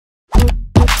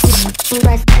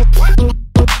Hi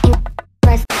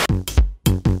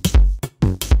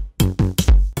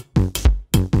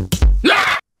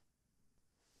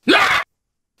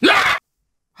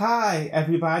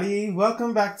everybody,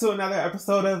 welcome back to another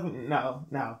episode of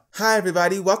Hi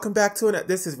everybody, welcome back to another.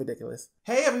 This is ridiculous.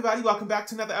 Hey everybody, welcome back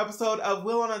to another episode of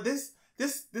This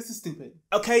is stupid.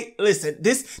 Okay, listen,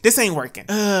 this ain't working.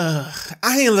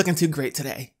 I ain't looking too great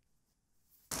today.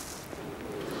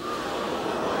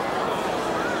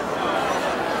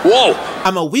 Whoa!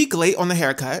 I'm a week late on the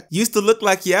haircut. Used to look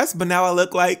like yes, but now I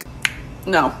look like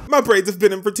no. My braids have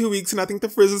been in for 2 weeks and I think the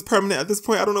frizz is permanent at this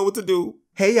point. I don't know what to do.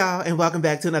 Hey y'all, and welcome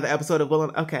back to another episode of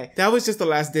Okay, that was just a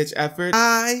last ditch effort.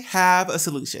 I have a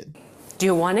solution. Do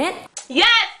you want it? Yes!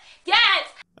 Yes!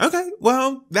 Okay,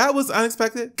 well, that was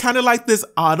unexpected. Kind of like this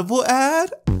Audible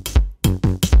ad.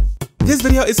 This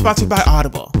video is sponsored by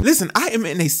Audible. Listen, I am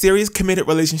in a serious committed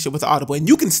relationship with Audible and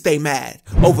you can stay mad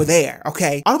over there,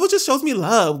 okay? Audible just shows me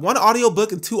love. 1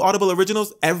 audiobook and 2 Audible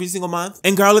Originals every single month.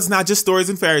 And girl, it's not just stories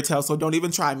and fairy tales, so don't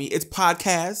even try me. It's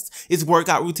podcasts, it's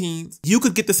workout routines. You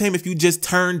could get the same if you just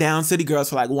turn down City Girls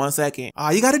for like 1 second.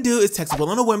 All you gotta do is text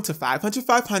WillOnAWhim to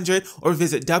 500-500 or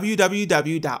visit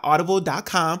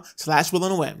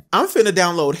www.audible.com/WillOnAWhim. I'm finna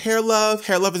download Hair Love.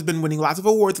 Hair Love has been winning lots of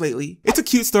awards lately. It's a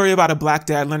cute story about a black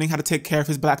dad learning how to take care of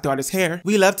his black daughter's hair.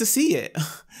 We love to see it,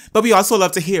 but we also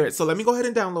love to hear it. So let me go ahead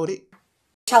and download it.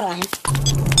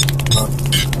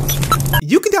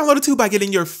 You can download it too by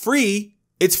getting your free,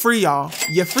 it's free y'all,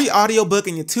 your free audiobook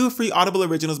and your 2 free Audible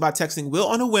Originals by texting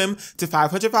WillOnAWhim to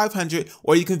 500-500,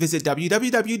 or you can visit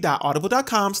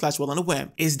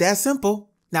www.audible.com/WillOnAWhim. It's that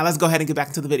simple. Now let's go ahead and get back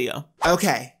into the video.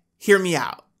 Okay, hear me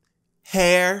out.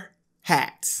 Hair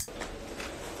hats.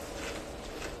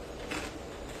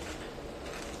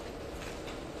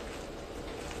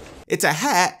 It's a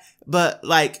hat, but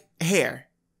like hair.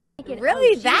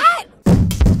 Really? That?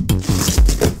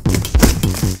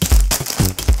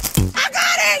 I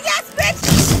got it! Yes,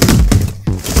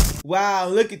 bitch! Wow,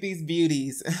 look at these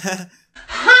beauties. I'm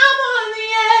on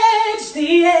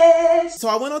the edge. So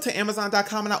I went on to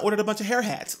Amazon.com and I ordered a bunch of hair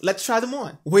hats. Let's try them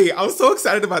on. Wait, I'm so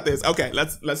excited about this. Okay,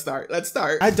 let's start.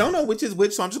 I don't know which is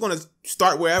which, so I'm just gonna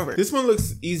start wherever. This one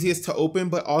looks easiest to open,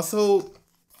 but also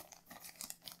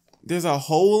there's a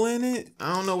hole in it.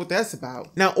 I don't know what that's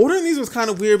about. Now, ordering these was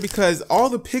kind of weird because all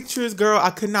the pictures, girl,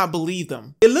 I could not believe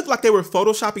them. It looked like they were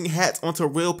photoshopping hats onto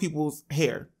real people's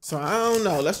hair. So I don't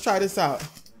know. Let's try this out.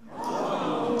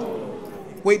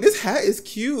 Wait, this hat is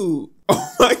cute.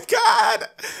 Oh my God.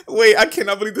 Wait, I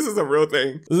cannot believe this is a real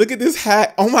thing. Look at this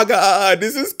hat. Oh my God,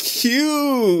 this is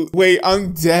cute. Wait,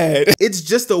 I'm dead. It's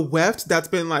just a weft that's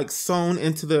been like sewn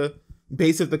into the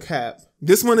base of the cap.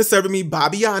 This one is serving me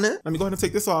Babiana. Let me go ahead and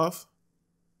take this off.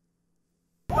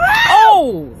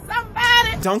 Oh!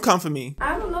 Somebody! Don't come for me.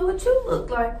 I don't know what you look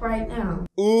like right now.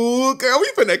 Ooh, girl,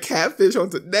 we finna catfish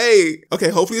on today. Okay,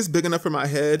 hopefully it's big enough for my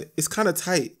head. It's kind of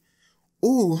tight.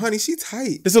 Ooh, honey, she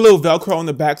tight. There's a little Velcro on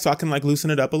the back so I can like loosen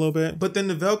it up a little bit. But then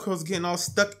the Velcro's getting all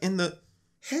stuck in the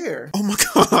hair. Oh my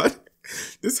God,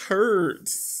 this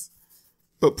hurts.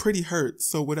 But pretty hurts,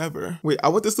 so whatever. Wait, I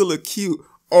want this to look cute.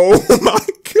 Oh my God.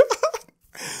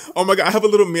 Oh my God, I have a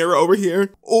little mirror over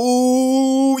here.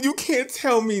 Oh, you can't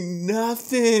tell me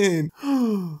nothing.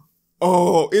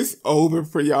 Oh, it's over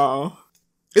for y'all.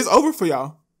 It's over for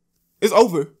y'all. It's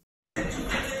over. It's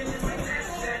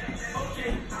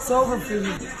over for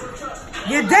you.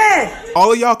 You're dead.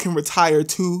 All of y'all can retire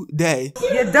today.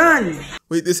 You're done.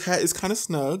 Wait, this hat is kind of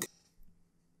snug.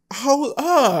 Hold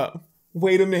up.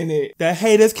 Wait a minute. The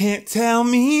haters can't tell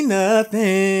me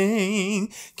nothing.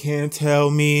 Can't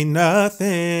tell me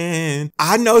nothing.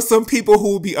 I know some people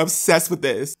who will be obsessed with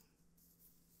this.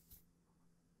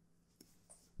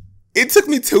 It took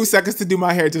me 2 seconds to do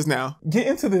my hair just now. Get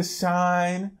into the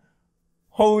shine.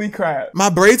 Holy crap. My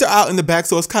braids are out in the back,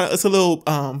 so it's a little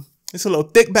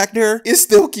thick back there. It's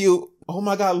still cute. Oh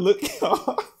my God, look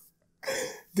y'all.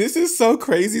 This is so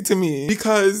crazy to me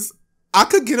because I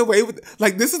could get away with,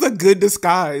 like, this is a good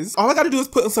disguise. All I gotta do is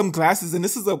put on some glasses and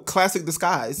this is a classic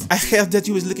disguise. I heard that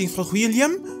you was looking for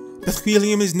William, but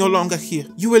William is no longer here.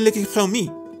 You were looking for me.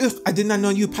 Ugh, I did not know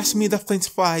you passed me the French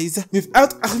fries. Move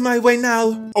out of my way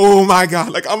now. Oh my God,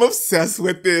 like I'm obsessed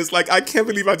with this. Like I can't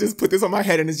believe I just put this on my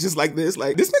head and it's just like this.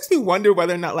 Like this makes me wonder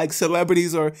whether or not like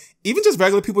celebrities or even just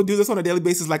regular people do this on a daily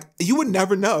basis. Like you would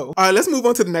never know. All right, let's move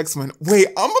on to the next one. Wait,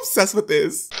 I'm obsessed with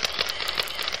this.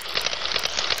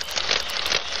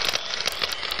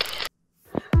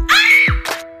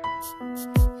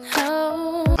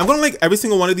 I'm gonna link every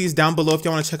single one of these down below if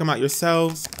y'all wanna check them out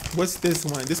yourselves. What's this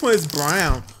one? This one is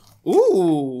brown.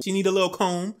 Ooh, she need a little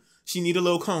comb She need a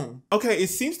little comb. Okay, it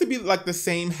seems to be like the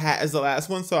same hat as the last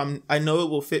one, so I know it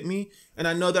will fit me. And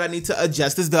I know that I need to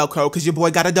adjust this Velcro because your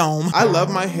boy got a dome. I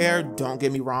love my hair, don't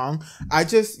get me wrong. I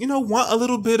just, you know, want a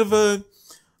little bit of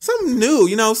something new,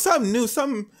 you know, something new,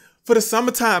 something for the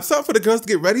summertime, something for the girls to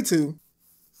get ready to.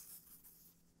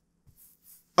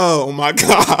 Oh my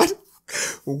God.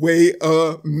 Wait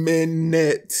a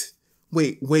minute.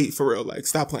 Wait, for real, like,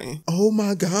 stop playing. Oh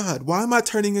my God, why am I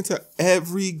turning into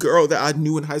every girl that I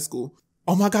knew in high school?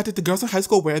 Oh my God, did the girls in high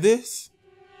school wear this?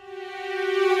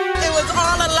 It was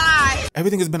all a lie.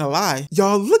 Everything has been a lie.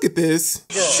 Y'all, look at this.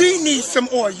 She needs some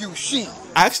oil, she.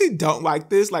 I actually don't like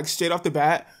this, like, straight off the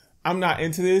bat. I'm not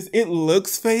into this. It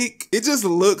looks fake. It just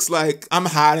looks like I'm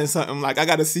hiding something, like I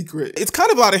got a secret. It's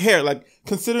kind of a lot of hair, like,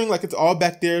 considering like it's all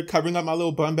back there, covering up my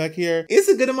little bun back here. It's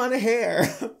a good amount of hair.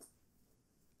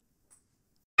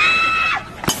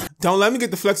 Don't let me get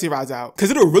the flexi rods out,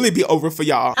 because it'll really be over for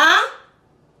y'all. Huh?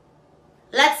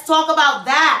 Let's talk about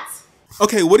that.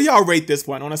 Okay, what do y'all rate this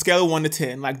one on a scale of 1 to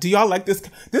 10? Like, do y'all like this?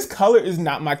 This color is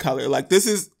not my color. Like, this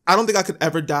is, I don't think I could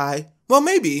ever dye. Well,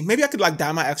 maybe I could like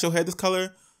dye my actual hair this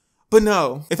color. But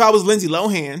no, if I was Lindsay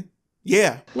Lohan,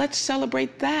 yeah. Let's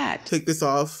celebrate that. Take this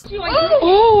off.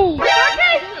 Oh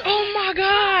my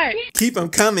God. Keep them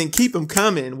coming, keep them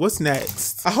coming. What's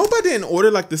next? I hope I didn't order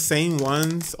like the same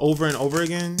ones over and over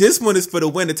again. This one is for the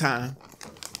wintertime.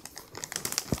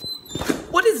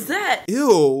 What is that?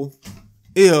 Ew.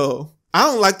 Ew. I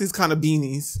don't like these kind of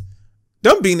beanies.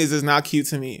 Them beanies is not cute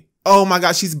to me. Oh my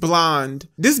God, she's blonde.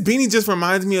 This beanie just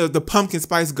reminds me of the Pumpkin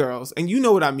Spice Girls. And you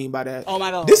know what I mean by that. Oh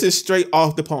my God. This is straight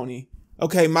off the pony.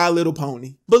 Okay, My Little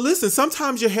Pony. But listen,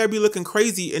 sometimes your hair be looking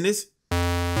crazy and it's...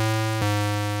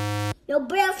 Your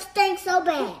breath stinks so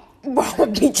bad.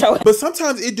 But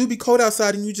sometimes it do be cold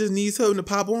outside and you just need something to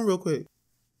pop on real quick.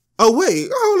 Oh wait,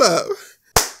 hold up.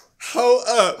 Hold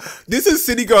up. This is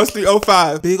City Girls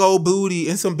 305. Big old booty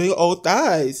and some big old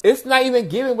thighs. It's not even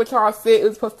giving what y'all said it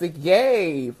was supposed to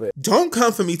give. Don't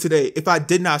come for me today if I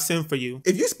did not send for you.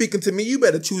 If you're speaking to me, you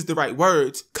better choose the right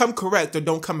words. Come correct or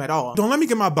don't come at all. Don't let me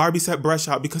get my Barbie set brush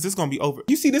out because it's gonna be over.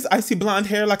 You see this icy blonde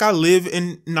hair like I live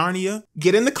in Narnia?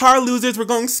 Get in the car, losers. We're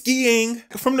going skiing.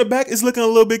 From the back, it's looking a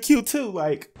little bit cute too.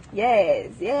 Like,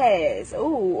 Yes.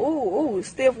 Ooh,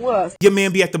 stiff was. your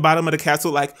man be at the bottom of the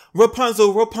castle like,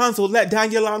 Rapunzel, Rapunzel, let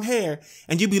down your long hair.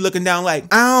 And you be looking down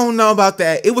like, I don't know about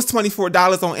that. It was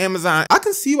 $24 on Amazon. I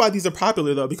can see why these are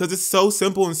popular though, because it's so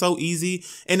simple and so easy.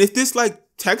 And if this like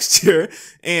texture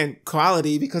and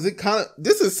quality, because it kind of,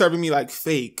 this is serving me like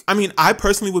fake. I mean, I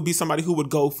personally would be somebody who would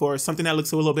go for something that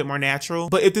looks a little bit more natural.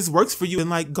 But if this works for you, then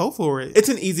like, go for it. It's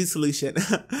an easy solution.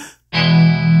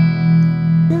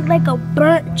 Like a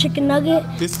burnt chicken nugget.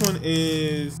 This one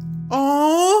is...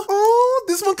 Oh,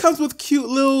 this one comes with cute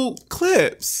little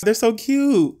clips. They're so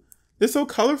cute. They're so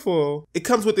colorful. It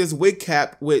comes with this wig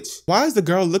cap, which... Why is the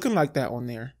girl looking like that on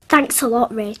there? Thanks a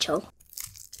lot, Rachel.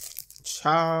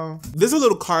 Ciao. There's a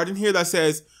little card in here that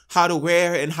says how to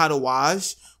wear and how to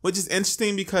wash, which is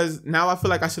interesting because now I feel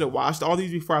like I should have washed all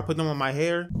these before I put them on my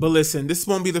hair. But listen, this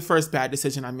won't be the first bad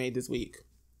decision I made this week.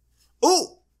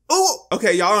 Ooh!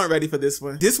 Okay, y'all aren't ready for this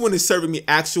one. This one is serving me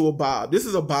actual bob. This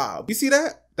is a bob. You see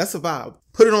that? That's a bob.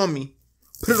 Put it on me.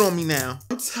 Put it on me now.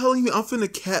 I'm telling you, I'm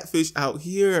finna catfish out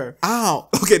here. Ow.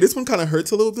 Okay, this one kind of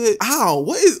hurts a little bit. Ow,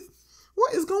 what is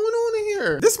going on in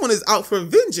here? This one is out for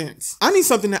vengeance. I need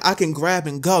something that I can grab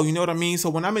and go, you know what I mean? So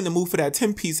when I'm in the mood for that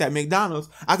 10-piece at McDonald's,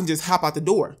 I can just hop out the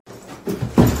door.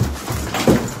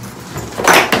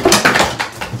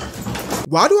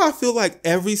 Why do I feel like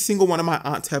every single one of my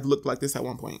aunts have looked like this at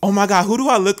one point? Oh my God, who do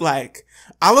I look like?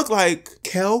 I look like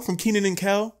Kel from Kenan and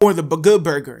Kel or the Good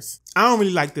Burgers. I don't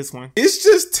really like this one. It's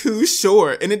just too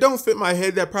short and it don't fit my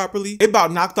head that properly. It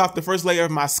about knocked off the first layer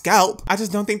of my scalp. I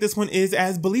just don't think this one is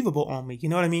as believable on me. You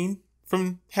know what I mean?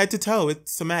 From head to toe,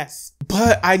 it's a mess.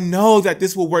 But I know that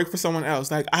this will work for someone else.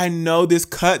 Like, I know this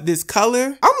cut, this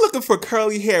color. I'm looking for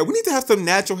curly hair. We need to have some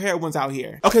natural hair ones out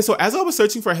here. Okay, so as I was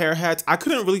searching for hair hats, I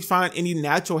couldn't really find any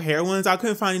natural hair ones. I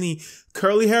couldn't find any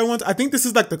curly hair ones. I think this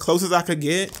is like the closest I could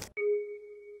get.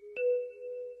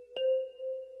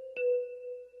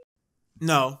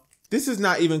 No, this is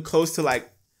not even close to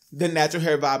like the natural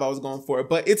hair vibe I was going for,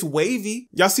 but it's wavy.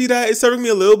 Y'all see that? It's serving me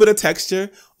a little bit of texture.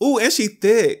 Ooh, and she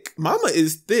thick. Mama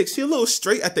is thick. She a little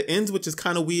straight at the ends, which is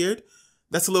kind of weird.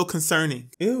 That's a little concerning.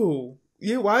 Ew.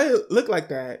 Yeah, why it look like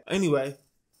that? Anyway,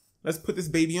 let's put this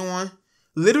baby on.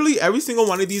 Literally every single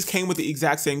one of these came with the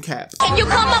exact same cap. Can you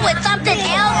come up with something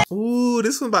else? Ooh,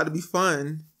 this one about to be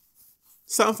fun.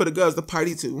 Something for the girls to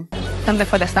party to. Something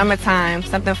for the summertime.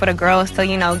 Something for the girls to,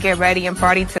 you know, get ready and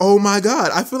party to. Oh my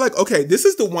God. I feel like, okay, this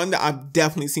is the one that I've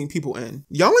definitely seen people in.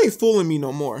 Y'all ain't fooling me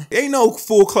no more. Ain't no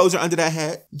full closure under that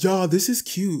hat. Y'all, this is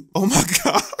cute. Oh my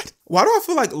God. Why do I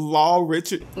feel like Law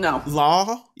Richard? No.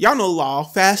 Law? Y'all know Law.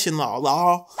 Fashion Law.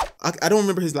 Law. I don't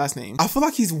remember his last name. I feel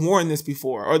like he's worn this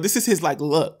before. Or this is his like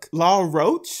look. Law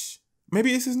Roach?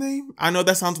 Maybe it's his name? I know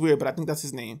that sounds weird, but I think that's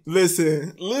his name.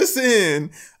 Listen.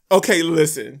 Listen. Okay,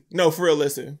 listen. No, for real,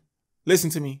 listen. Listen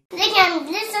to me.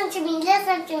 Listen to me.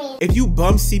 Listen to me. If you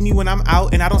bum see me when I'm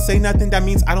out and I don't say nothing, that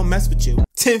means I don't mess with you.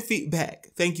 10 feet back.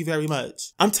 Thank you very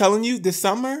much. I'm telling you, this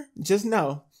summer, just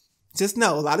know. Just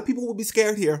know, a lot of people will be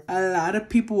scared here. A lot of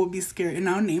people will be scared, and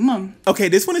I'll name them. Okay,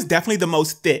 this one is definitely the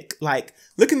most thick. Like,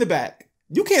 look in the back.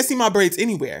 You can't see my braids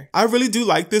anywhere. I really do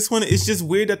like this one. It's just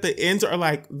weird that the ends are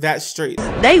like that straight.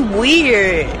 They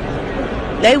weird.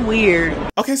 They weird.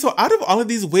 Okay, so out of all of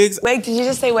these wigs... Wig, did you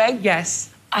just say wig?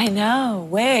 Yes. I know,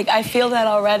 wig. I feel that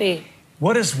already.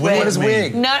 What is wig? What is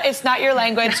wig? No, it's not your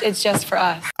language. It's just for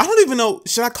us. I don't even know.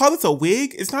 Should I call this a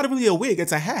wig? It's not really a wig.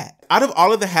 It's a hat. Out of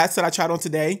all of the hats that I tried on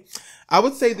today, I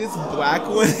would say this black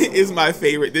one is my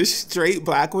favorite. This straight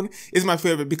black one is my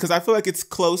favorite because I feel like it's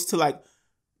close to like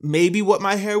maybe what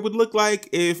my hair would look like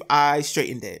if I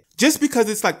straightened it. Just because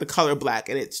it's like the color black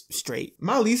and it's straight.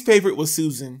 My least favorite was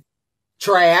Susan.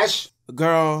 Trash.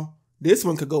 Girl, this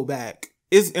one could go back.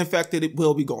 It's infected. It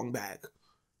will be going back.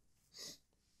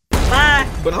 Bye.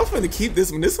 But I'm finna keep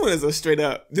this one. This one is a straight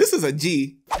up. This is a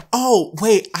G. Oh,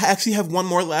 wait. I actually have one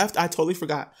more left. I totally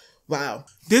forgot. Wow.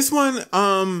 This one,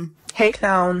 Hey,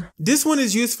 clown. this one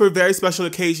is used for very special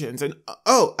occasions. And,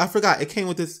 oh, I forgot. It came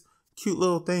with this cute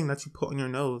little thing that you put on your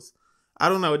nose. I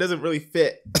don't know. It doesn't really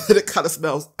fit. It kind of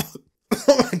smells.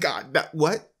 Oh my God.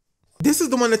 What? This is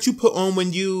the one that you put on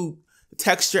when you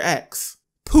text your ex.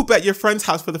 Poop at your friend's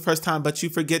house for the first time, but you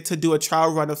forget to do a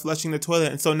trial run of flushing the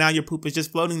toilet. And so now your poop is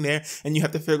just floating there and you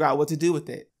have to figure out what to do with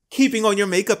it. Keeping on your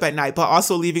makeup at night, but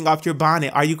also leaving off your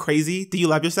bonnet. Are you crazy? Do you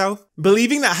love yourself?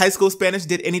 Believing that high school Spanish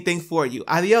did anything for you.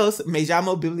 Adios, me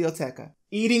llamo biblioteca.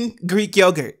 Eating Greek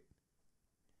yogurt.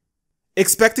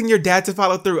 Expecting your dad to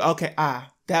follow through. Okay,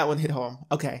 that one hit home.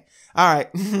 Okay, all right.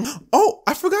 Oh,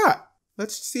 I forgot.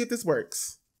 Let's see if this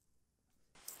works.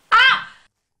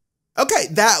 Okay,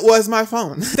 that was my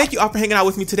phone. Thank you all for hanging out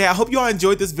with me today. I hope you all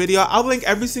enjoyed this video. I'll link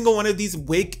every single one of these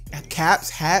wig caps,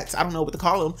 hats, I don't know what to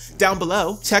call them, down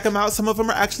below. Check them out. Some of them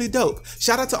are actually dope.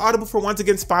 Shout out to Audible for once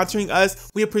again sponsoring us.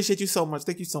 We appreciate you so much.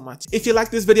 Thank you so much. If you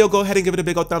like this video, go ahead and give it a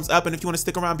big old thumbs up. And if you want to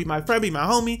stick around, be my friend, be my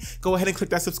homie, go ahead and click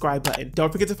that subscribe button.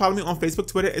 Don't forget to follow me on Facebook,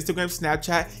 Twitter, Instagram,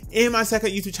 Snapchat, and my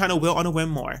second YouTube channel, Will on a Whim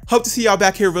More. Hope to see y'all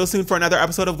back here real soon for another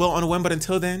episode of Will on a Whim. But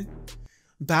until then,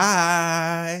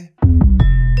 bye.